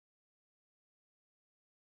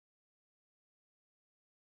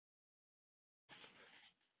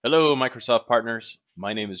Hello, Microsoft partners.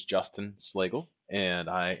 My name is Justin Slagle, and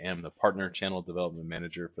I am the Partner Channel Development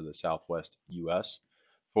Manager for the Southwest US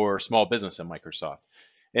for small business at Microsoft.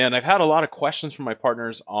 And I've had a lot of questions from my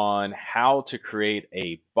partners on how to create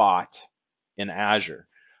a bot in Azure.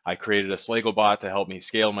 I created a Slagle bot to help me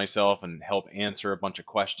scale myself and help answer a bunch of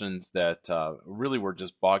questions that really were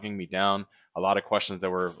just bogging me down. A lot of questions that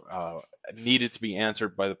were needed to be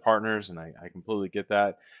answered by the partners, and I completely get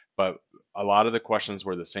that. But a lot of the questions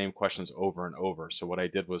were the same questions over and over. So what I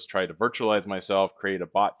did was try to virtualize myself, create a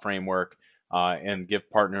bot framework, and give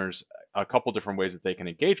partners a couple different ways that they can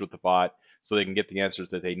engage with the bot so they can get the answers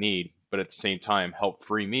that they need, but at the same time help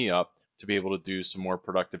free me up to be able to do some more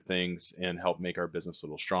productive things and help make our business a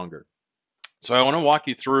little stronger. So I want to walk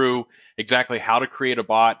you through exactly how to create a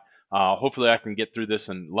bot. Hopefully I can get through this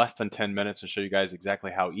in less than 10 minutes and show you guys exactly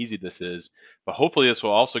how easy this is. But hopefully this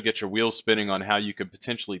will also get your wheels spinning on how you could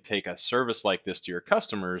potentially take a service like this to your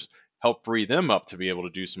customers, help free them up to be able to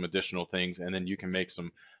do some additional things, and then you can make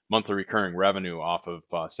some monthly recurring revenue off of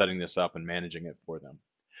setting this up and managing it for them.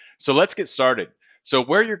 So let's get started. So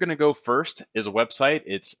where you're going to go first is a website.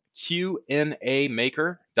 It's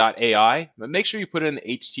qnamaker.ai, but make sure you put in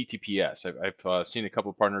HTTPS. I've seen a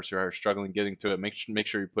couple of partners who are struggling getting to it. Make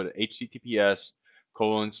sure you put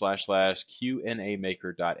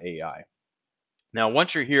HTTPS://qnamaker.ai. Now,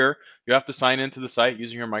 once you're here, you have to sign into the site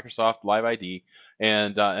using your Microsoft Live ID,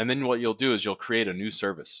 and then what you'll do is you'll create a new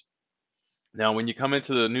service. Now, when you come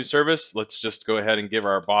into the new service, let's just go ahead and give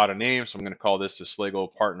our bot a name. So I'm going to call this the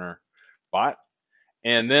Slagle Partner Bot.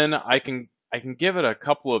 And then I can give it a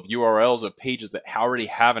couple of URLs of pages that already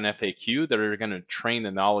have an FAQ that are going to train the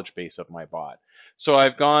knowledge base of my bot. So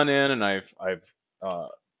I've gone in and I've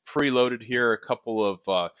preloaded here a couple of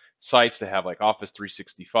sites that have like Office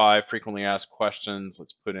 365 frequently asked questions.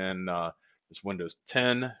 Let's put in this Windows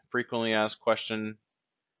 10 frequently asked question.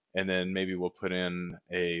 And then maybe we'll put in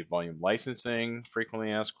a volume licensing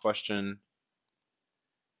frequently asked question.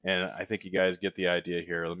 And I think you guys get the idea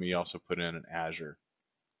here. Let me also put in an Azure.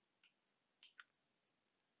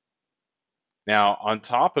 Now, on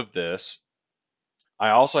top of this,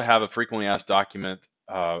 I also have a frequently asked document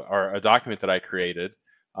or a document that I created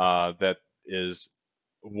that is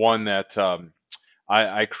one that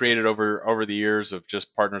I created over the years of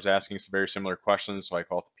just partners asking some very similar questions. So I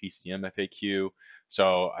call it the PCM FAQ.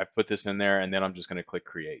 So I put this in there, and then I'm just going to click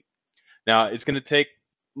create. Now it's going to take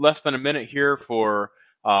less than a minute here for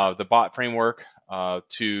the bot framework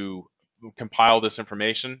to compile this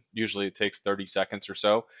information. Usually it takes 30 seconds or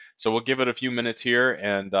so. So we'll give it a few minutes here,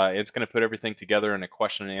 and it's going to put everything together in a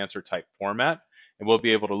question and answer type format. And we'll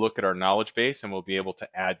be able to look at our knowledge base and we'll be able to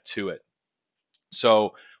add to it.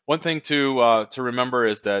 So one thing to remember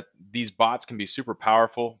is that these bots can be super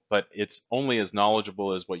powerful, but it's only as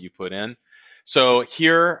knowledgeable as what you put in. So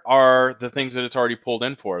here are the things that it's already pulled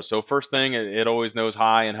in for us. So first thing, it always knows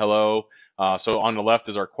hi and hello. So on the left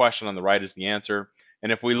is our question, on the right is the answer.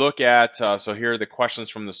 And if we look at, so here are the questions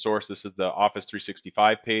from the source. This is the Office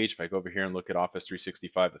 365 page. If I go over here and look at Office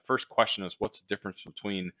 365, the first question is, what's the difference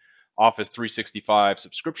between Office 365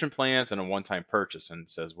 subscription plans and a one-time purchase? And it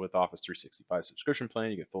says with Office 365 subscription plan,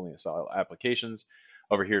 you get fully installed applications.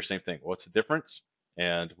 Over here, same thing. What's the difference?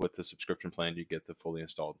 And with the subscription plan, you get the fully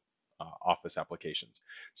installed Office applications.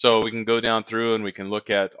 So we can go down through and we can look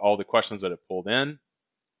at all the questions that it pulled in.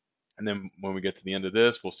 And then when we get to the end of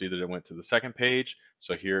this, we'll see that it went to the second page.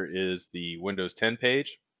 So here is the Windows 10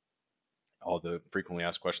 page, all the frequently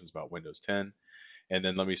asked questions about Windows 10. And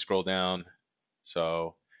then let me scroll down.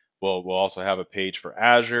 So we'll also have a page for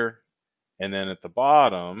Azure. And then at the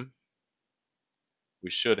bottom, we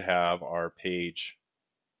should have our page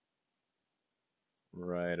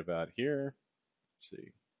right about here. Let's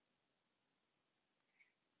see.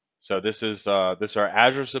 So this is our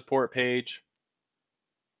Azure support page.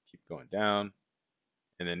 Keep going down.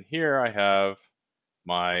 And then here I have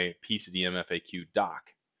my PCDM FAQ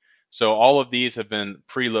doc. So all of these have been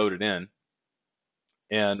preloaded in.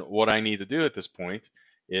 And what I need to do at this point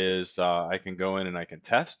is I can go in and I can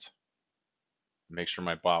test, make sure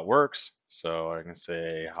my bot works. So I can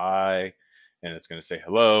say hi, and it's going to say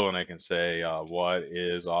hello, and I can say what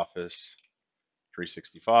is Office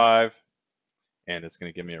 365, and it's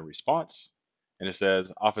going to give me a response. And it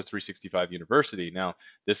says Office 365 University. Now,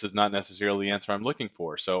 this is not necessarily the answer I'm looking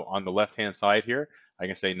for. So on the left-hand side here, I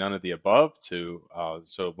can say none of the above to,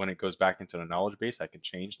 so when it goes back into the knowledge base, I can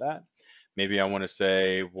change that. Maybe I want to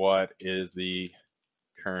say, what is the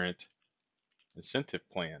current incentive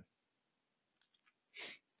plan?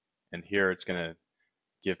 And here it's going to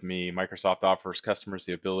give me Microsoft offers customers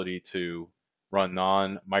the ability to run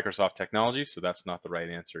non-Microsoft technology. So that's not the right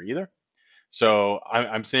answer either. So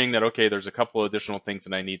I'm seeing that, okay, there's a couple additional things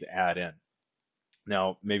that I need to add in.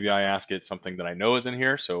 Now, maybe I ask it something that I know is in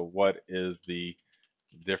here. So what is the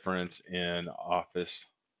difference in Office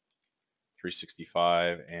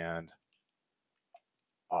 365 and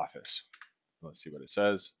Office? Let's see what it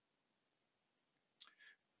says.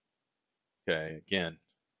 Okay, again,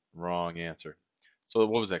 wrong answer. So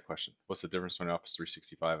what was that question? What's the difference between Office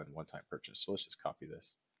 365 and one-time purchase? So let's just copy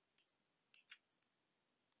this.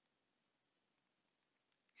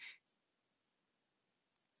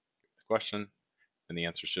 The question, and the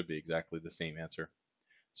answer should be exactly the same answer.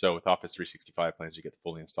 So with Office 365 plans, you get the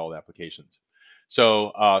fully installed applications.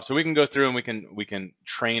 So so we can go through and we can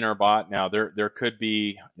train our bot. Now there could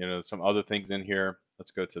be some other things in here.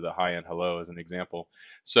 Let's go to the hi and hello as an example.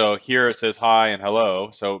 So here it says hi and hello.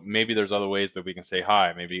 So maybe there's other ways that we can say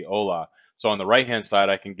hi, maybe hola. So on the right hand side,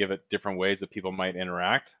 I can give it different ways that people might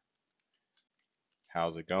interact.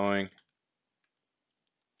 How's it going?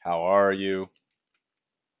 How are you?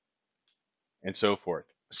 And so forth.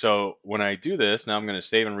 So when I do this, now I'm going to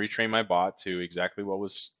save and retrain my bot to exactly what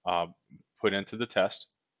was put into the test.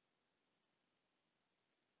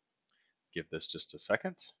 Give this just a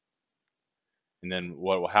second. And then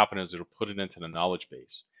what will happen is it'll put it into the knowledge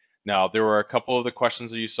base. Now, there were a couple of the questions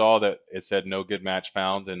that you saw that it said no good match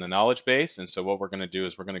found in the knowledge base. And so what we're going to do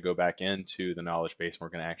is we're going to go back into the knowledge base and we're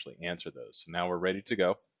going to actually answer those. So now we're ready to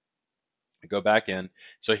go. I go back in.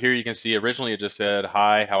 So here you can see originally it just said,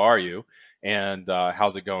 hi, how are you? And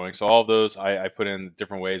how's it going? So all of those I put in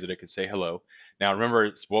different ways that it could say hello. Now remember,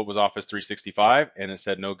 it's what was Office 365 and it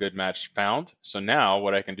said no good match found. So now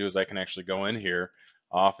what I can do is I can actually go in here.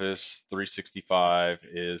 Office 365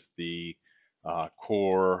 is the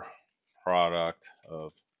core product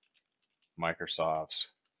of Microsoft's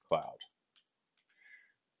cloud.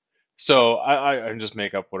 So I just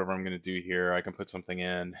make up whatever I'm going to do here. I can put something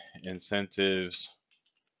in. Incentives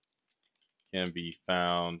can be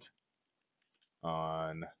found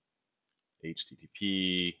on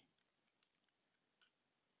HTTP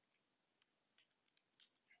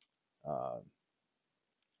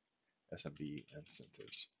SMB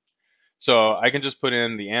incentives. So I can just put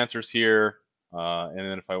in the answers here, and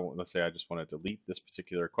then if I want, let's say I just want to delete this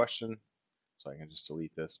particular question, so I can just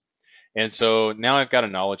delete this. And so now I've got a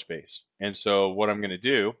knowledge base. And so what I'm going to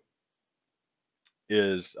do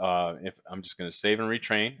is if I'm just going to save and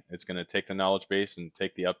retrain, it's going to take the knowledge base and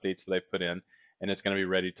take the updates that I put in, and it's going to be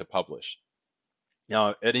ready to publish.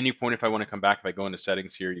 Now, at any point, if I want to come back, if I go into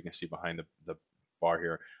settings here, you can see behind the bar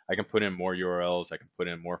here, I can put in more URLs, I can put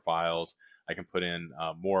in more files, I can put in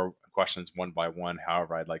more questions one by one,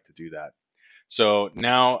 however I'd like to do that. So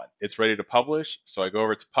now it's ready to publish. So I go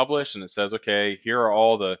over to publish and it says, okay, here are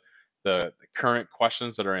all the current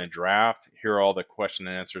questions that are in draft. Here are all the question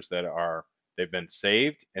and answers that they've been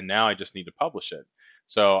saved. And now I just need to publish it.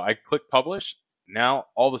 So I click publish. Now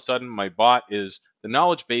all of a sudden my bot the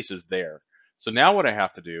knowledge base is there. So now what I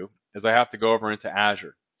have to do is I have to go over into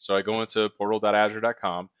Azure. So I go into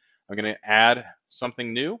portal.azure.com. I'm going to add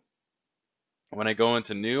something new. When I go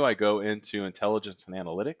into new, I go into intelligence and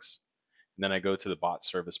analytics. And then I go to the bot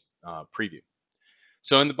service preview.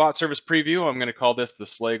 So in the bot service preview, I'm going to call this the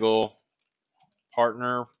Slagle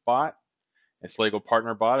partner bot. And Slagle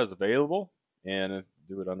partner bot is available. And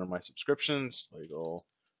do it under my subscriptions, Slagle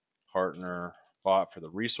partner bot for the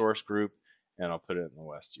resource group. And I'll put it in the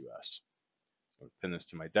West US. I'll pin this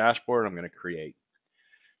to my dashboard. I'm going to create.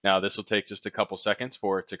 Now this will take just a couple seconds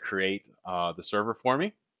for it to create the server for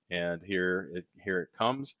me. And here it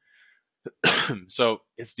comes. So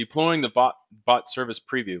it's deploying the bot service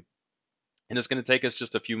preview. And it's going to take us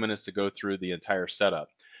just a few minutes to go through the entire setup.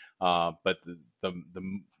 But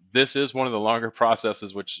this is one of the longer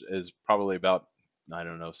processes, which is probably about, I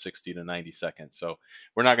don't know, 60 to 90 seconds. So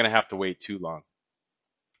we're not going to have to wait too long.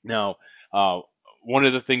 Now, one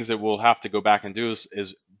of the things that we'll have to go back and do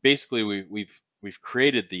is basically we've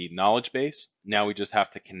created the knowledge base. Now we just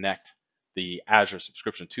have to connect the Azure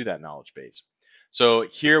subscription to that knowledge base. So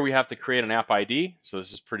here we have to create an app ID. So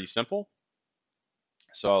this is pretty simple.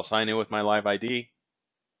 So I'll sign in with my live ID,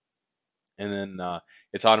 and then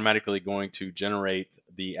it's automatically going to generate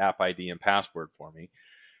the app ID and password for me.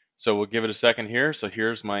 So we'll give it a second here. So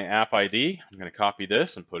here's my app ID. I'm going to copy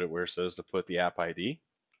this and put it where it says to put the app ID.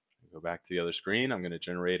 Go back to the other screen. I'm going to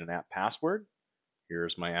generate an app password.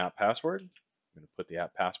 Here's my app password. I'm going to put the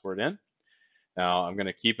app password in. Now I'm going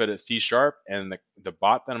to keep it at C#, and the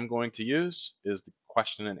bot that I'm going to use is the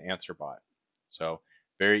question and answer bot. So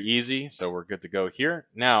very easy. So we're good to go here.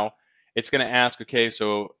 Now it's going to ask, okay,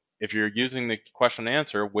 so if you're using the question and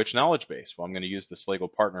answer, which knowledge base? Well, I'm going to use the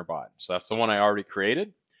Slagle partner bot. So that's the one I already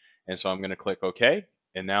created. And so I'm going to click OK.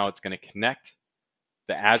 and now it's going to connect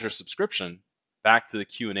the Azure subscription back to the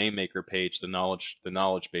Q&A maker page, the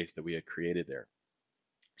knowledge base that we had created there.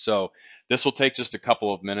 So this will take just a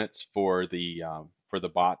couple of minutes for the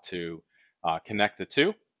bot to connect the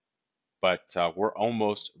two, but we're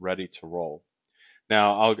almost ready to roll.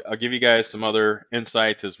 Now I'll give you guys some other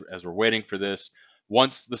insights as we're waiting for this.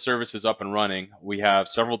 Once the service is up and running, we have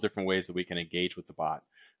several different ways that we can engage with the bot.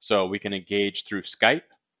 So we can engage through Skype.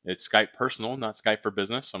 It's Skype personal, not Skype for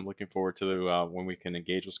business. I'm looking forward to when we can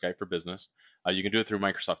engage with Skype for business. You can do it through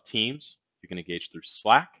Microsoft Teams. You can engage through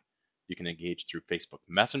Slack. You can engage through Facebook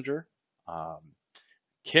Messenger,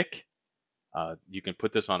 Kik. You can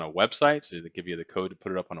put this on a website, so they give you the code to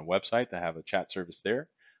put it up on a website to have a chat service there.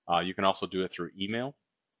 You can also do it through email.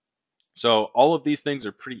 So all of these things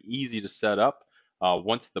are pretty easy to set up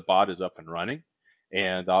once the bot is up and running.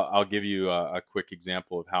 And I'll give you a quick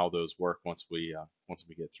example of how those work once we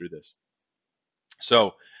get through this.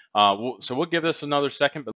 So we'll give this another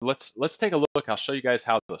second, but let's take a look. I'll show you guys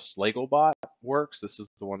how the Slagle bot works. This is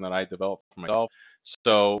the one that I developed for myself.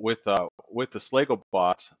 So with the Slagle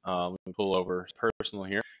bot, let me pull over personal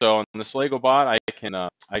here. So on the Slagle bot, I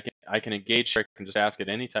can engage. I can just ask it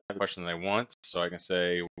any type of question that I want. So I can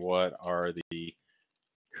say, what are the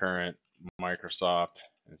current Microsoft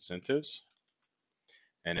incentives?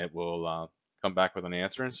 And it will come back with an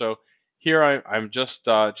answer. And so here I'm just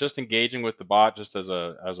engaging with the bot just as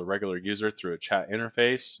a regular user through a chat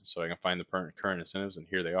interface, so I can find the current incentives, and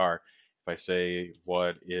here they are. If I say,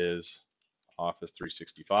 what is Office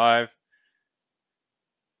 365,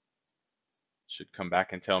 should come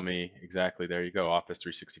back and tell me exactly, there you go, Office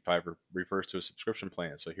 365 refers to a subscription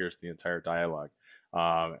plan. So here's the entire dialogue.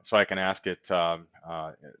 So I can ask it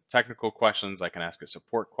technical questions, I can ask it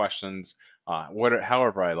support questions,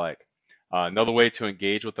 however I like. Another way to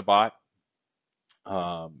engage with the bot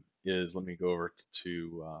is, let me go over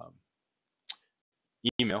to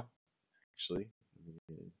email. Actually,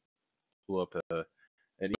 let me pull up an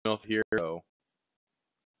email here. So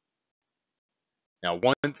now,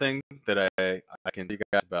 one thing that I can tell you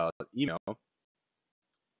guys about email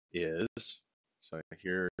is, so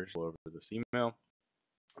here's over this email.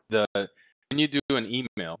 When you do an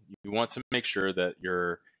email, you want to make sure that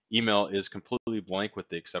your email is completely blank with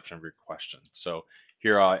the exception of your question. So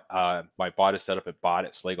here my bot is set up at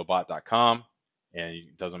bot@slaglebot.com, and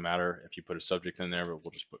it doesn't matter if you put a subject in there, but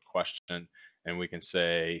we'll just put question, and we can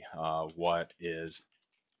say what is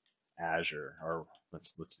Azure, or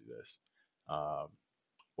let's do this.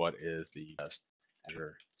 What is the best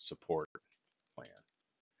Azure support plan?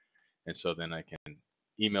 And so then I can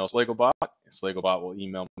email Slaglebot, and Slaglebot will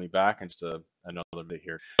email me back in just another bit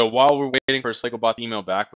here. So while we're waiting for Slaglebot to email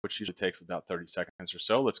back, which usually takes about 30 seconds or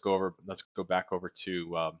so, let's go back over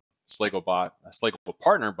to Slaglebot, a Slagle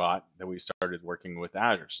partner bot that we started working with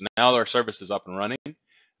Azure. So now our service is up and running.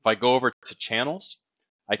 If I go over to channels,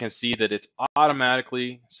 I can see that it's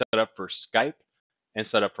automatically set up for Skype and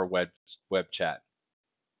set up for web chat.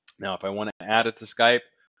 Now, if I want to add it to Skype,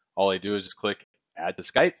 all I do is just click Add to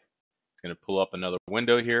Skype. It's going to pull up another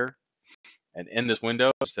window here. And in this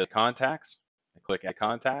window, it says Contacts. I click Add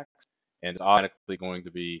Contacts, and it's automatically going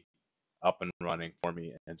to be up and running for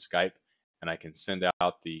me in Skype. And I can send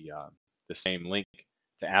out the same link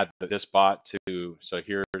to add this bot to. So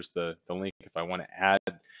here's the link if I want to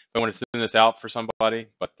send this out for somebody.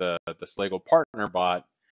 But the Slagle partner bot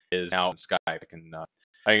is now in Skype.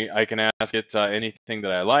 I can ask it anything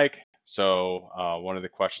that I like. So one of the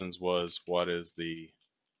questions was, what is the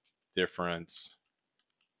difference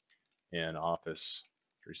in Office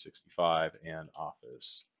 365 and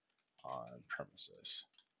Office on premises?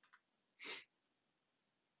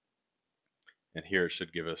 And here it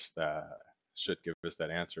should give us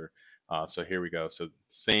that answer. So here we go. So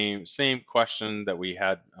same question that we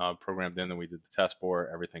had programmed in that we did the test for.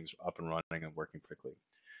 Everything's up and running and working quickly.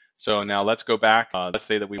 So now let's go back. Let's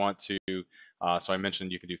say that we want to, so I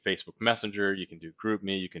mentioned you can do Facebook Messenger, you can do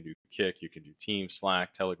GroupMe, you can do Kik, you can do Teams,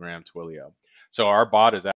 Slack, Telegram, Twilio. So our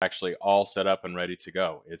bot is actually all set up and ready to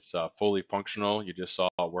go. It's fully functional. You just saw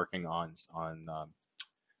it working on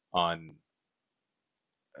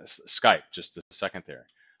Skype just a second there.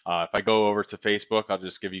 If I go over to Facebook, I'll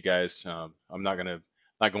just give you guys, I'm not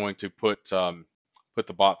going to put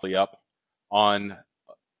the bot up on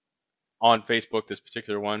Facebook, this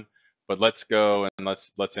particular one, but let's go and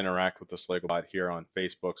let's interact with the Slagle bot here on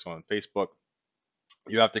Facebook. So on Facebook,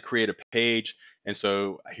 you have to create a page, and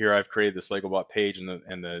so here I've created the Slagle bot page, and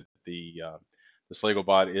the Slagle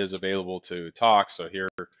bot is available to talk. So here,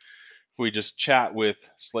 if we just chat with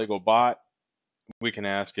Slagle bot, we can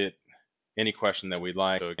ask it any question that we'd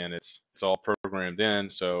like. So again, it's all programmed in.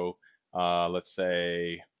 So Let's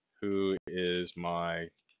say, who is my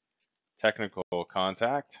technical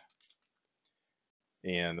contact?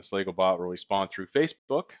 And this Lego bot will respond through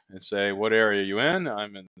Facebook and say, what area are you in?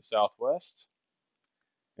 I'm in the Southwest.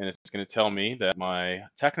 And it's going to tell me that my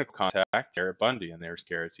technical contact, Garrett Bundy, and there's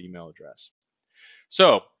Garrett's email address.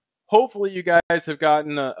 So hopefully you guys have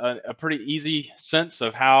gotten a pretty easy sense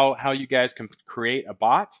of how you guys can create a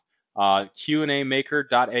bot.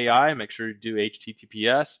 QAmaker.ai, make sure you do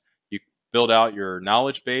HTTPS. You build out your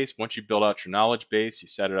knowledge base. Once you build out your knowledge base, you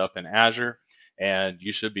set it up in Azure, and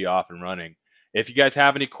you should be off and running. If you guys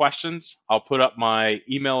have any questions, I'll put up my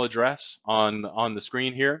email address on the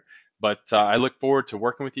screen here. But I look forward to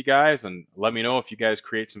working with you guys, and let me know if you guys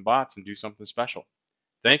create some bots and do something special.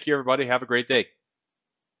 Thank you, everybody. Have a great day.